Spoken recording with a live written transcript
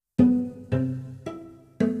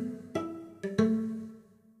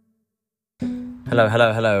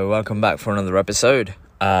Hello. Welcome back for another episode.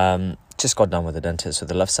 Just got done with the dentist, so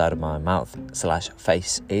the left side of my mouth /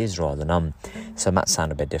 face is rather numb. So it might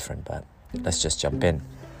sound a bit different, but let's just jump in.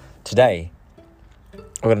 Today,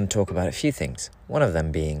 we're going to talk about a few things. One of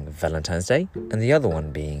them being Valentine's Day, and the other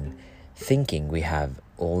one being thinking we have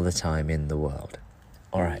all the time in the world.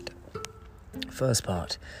 Alright, first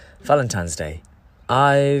part, Valentine's Day.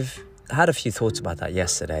 I've had a few thoughts about that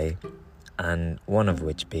yesterday, and one of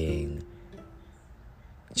which being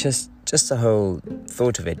just the whole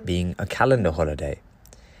thought of it being a calendar holiday.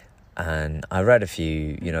 And I read a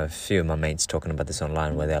few of my mates talking about this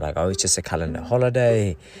online, where they're like, oh, it's just a calendar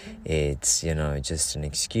holiday. It's, just an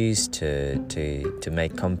excuse to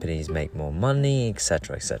make companies make more money,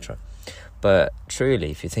 etc., etc. But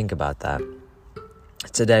truly, if you think about that,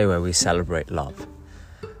 it's a day where we celebrate love.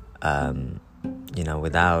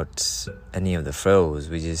 Without any of the frills,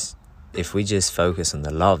 if we just focus on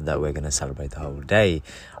the love that we're going to celebrate the whole day,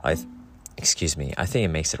 I think it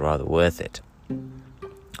makes it rather worth it.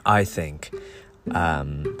 I think,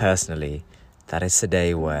 personally, that it's a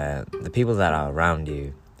day where the people that are around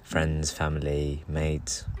you, friends, family,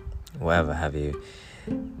 mates, whatever have you,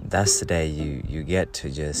 that's the day you get to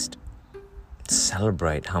just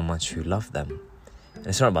celebrate how much you love them. And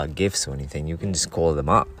it's not about gifts or anything. You can just call them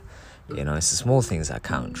up. It's the small things that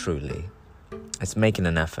count, truly. It's making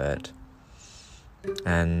an effort.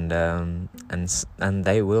 And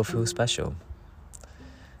they will feel special.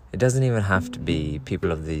 It doesn't even have to be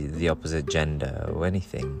people of the opposite gender or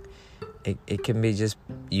anything. It can be just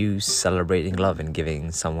you celebrating love and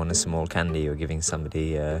giving someone a small candy, or giving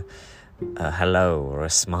somebody a hello or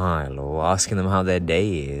a smile, or asking them how their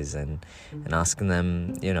day is, and asking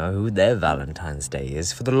them, who their Valentine's Day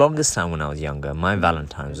is. For the longest time when I was younger, my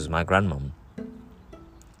Valentine's was my grandmom.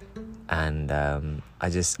 And I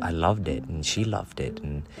loved it, and she loved it,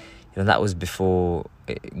 and that was before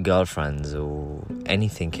girlfriends or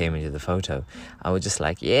anything came into the photo. I was just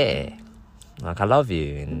like, I love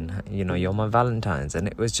you, and you're my Valentine's. And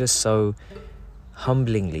it was just so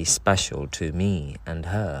humblingly special to me and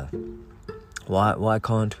her. Why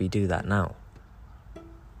can't we do that now?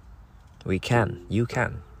 We can. You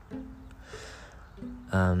can.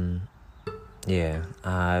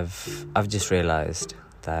 I've just realized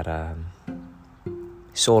that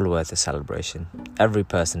it's all worth a celebration. Every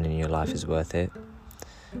person in your life is worth it,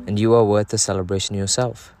 and you are worth a celebration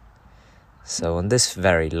yourself. So on this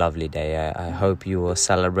very lovely day, I hope you are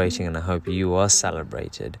celebrating, and I hope you are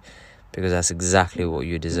celebrated, because that's exactly what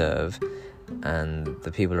you deserve, and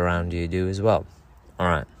the people around you do as well.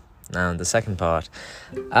 Alright, now the second part.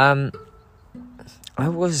 I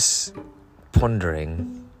was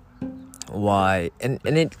pondering why, and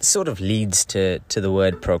it sort of leads to the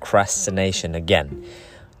word procrastination again.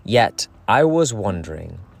 Yet I was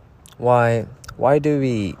wondering why do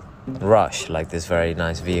we rush, like this very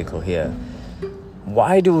nice vehicle here?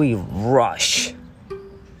 Why do we rush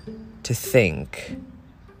to think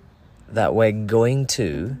that we're going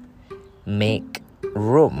to make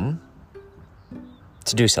room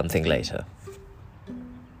to do something later?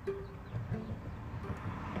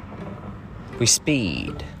 We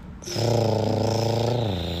speed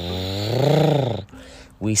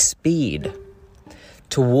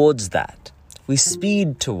towards that. We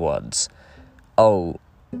speed towards, I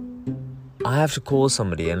have to call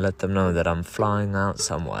somebody and let them know that I'm flying out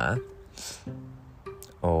somewhere,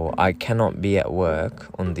 or I cannot be at work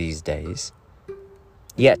on these days.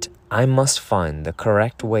 Yet I must find the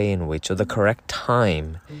correct way in which, or the correct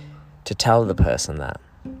time to tell the person that,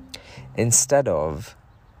 instead of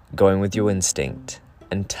going with your instinct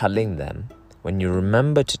and telling them when you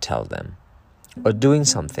remember to tell them, or doing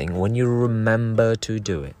something when you remember to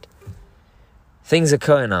do it. Things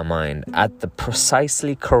occur in our mind at the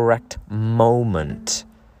precisely correct moment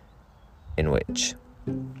in which,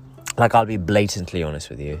 I'll be blatantly honest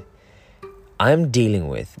with you, I'm dealing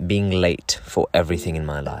with being late for everything in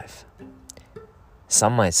my life.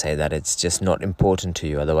 Some might say that it's just not important to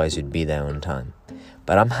you, otherwise you'd be there on time.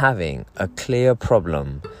 But I'm having a clear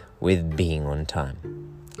problem with being on time.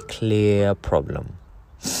 Clear problem.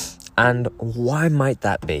 And why might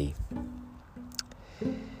that be?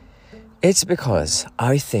 It's because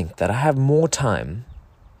I think that I have more time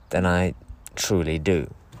than I truly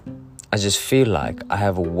do. I just feel like I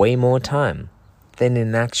have way more time than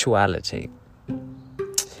in actuality.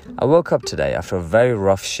 I woke up today after a very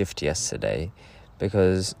rough shift yesterday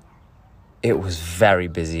because it was very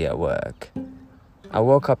busy at work. I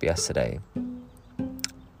woke up today, and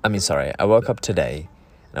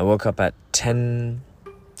I woke up at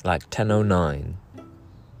 10:09,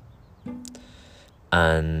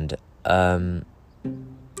 and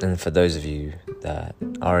and for those of you that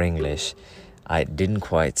are English, I didn't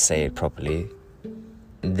quite say it properly.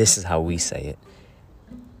 This is how we say it.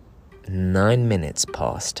 9 minutes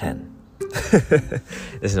past 10. This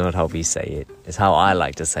is not how we say it. It's how I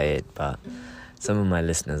like to say it, but some of my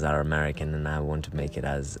listeners are American and I want to make it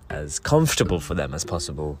as comfortable for them as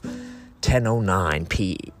possible.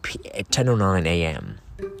 10:09 a.m.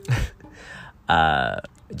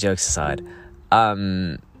 Jokes aside.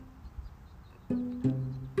 And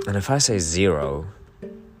if I say 0,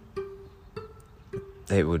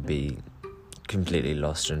 it would be completely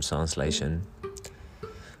lost in translation.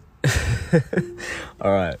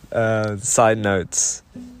 Alright, side notes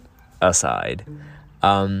aside,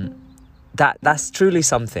 that's truly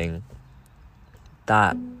something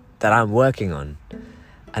that I'm working on,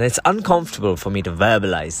 and it's uncomfortable for me to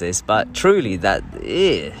verbalize this, but truly so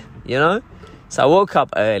I woke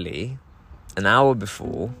up early, an hour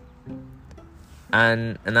before,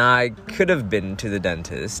 and I could have been to the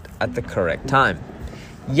dentist at the correct time.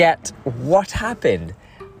 Yet, what happened?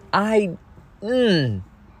 I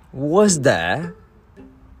was there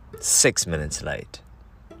 6 minutes late.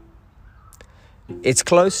 It's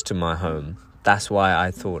close to my home. That's why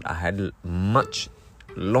I thought I had much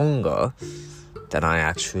longer than I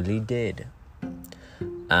actually did.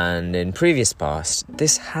 And in previous past,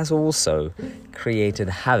 this has also created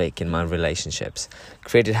havoc in my relationships.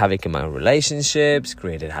 Created havoc in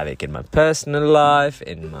my personal life,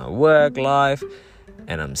 in my work life,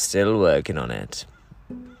 and I'm still working on it.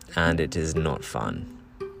 And it is not fun.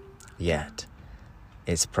 Yet,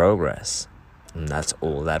 it's progress, and that's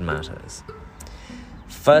all that matters.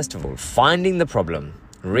 First of all, finding the problem,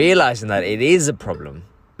 realizing that it is a problem,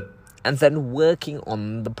 and then working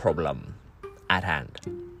on the problem at hand.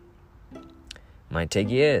 Might take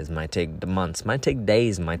years, might take months, might take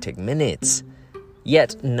days, might take minutes.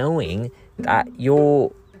 Yet knowing that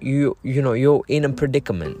you're in a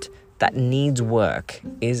predicament that needs work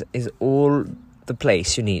is all the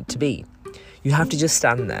place you need to be. You have to just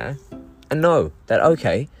stand there and know that,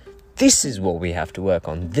 okay, this is what we have to work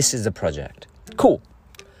on. This is the project. Cool.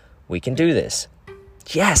 We can do this.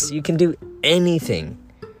 Yes, you can do anything.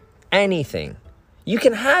 Anything. You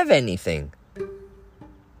can have anything.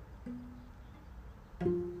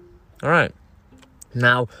 All right.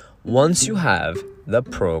 Now, once you have the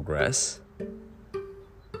progress,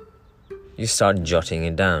 you start jotting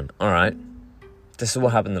it down. All right. This is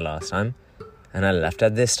what happened the last time, and I left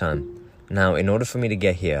at this time. Now, in order for me to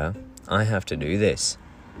get here, I have to do this.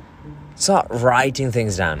 Start writing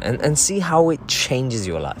things down and see how it changes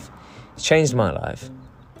your life. It's changed my life.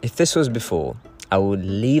 If this was before, I would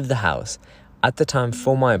leave the house at the time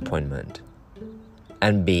for my appointment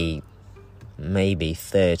and be maybe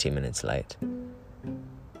 30 minutes late.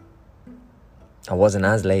 I wasn't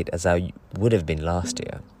as late as I would have been last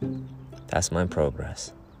year. That's my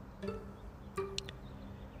progress.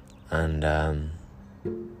 And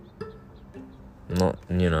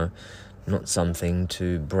not something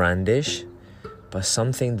to brandish, but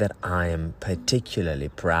something that I am particularly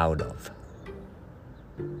proud of.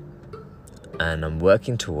 And I'm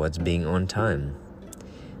working towards being on time.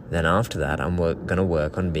 Then after that, I'm gonna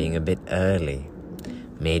work on being a bit early.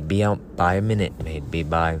 Maybe out by a minute, maybe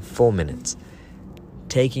by 4 minutes.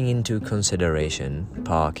 Taking into consideration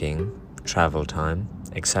parking, travel time,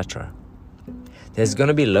 etc. There's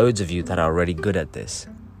gonna be loads of you that are already good at this,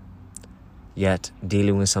 yet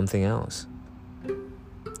dealing with something else.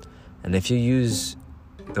 And if you use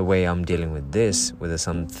the way I'm dealing with this with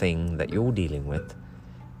something that you're dealing with,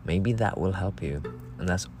 maybe that will help you. And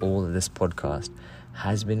that's all that this podcast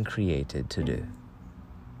has been created to do.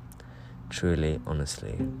 Truly,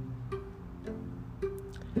 honestly.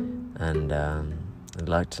 And I'd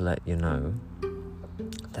like to let you know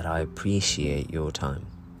that I appreciate your time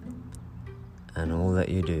and all that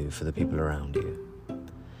you do for the people around you.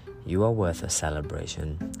 You are worth a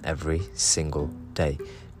celebration every single day,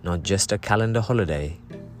 not just a calendar holiday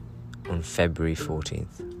on February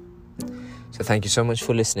 14th. So thank you so much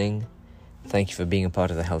for listening. Thank you for being a part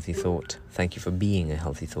of the Healthy Thought. Thank you for being a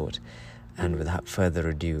healthy thought. And without further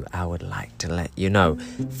ado, I would like to let you know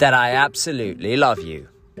that I absolutely love you.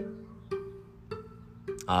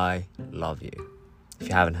 I love you. If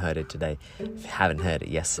you haven't heard it today, if you haven't heard it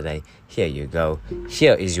yesterday, here you go.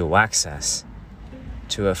 Here is your access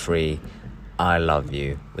to a free I love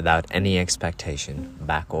you without any expectation,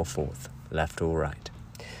 back or forth, left or right.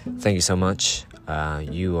 Thank you so much.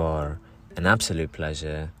 You are an absolute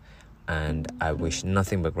pleasure, and I wish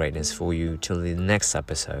nothing but greatness for you till the next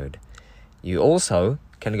episode. You also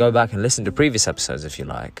can go back and listen to previous episodes if you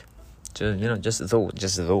like. Just a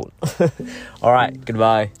thought. All right,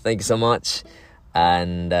 goodbye. Thank you so much.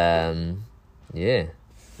 And yeah,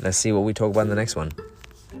 let's see what we talk about in the next one.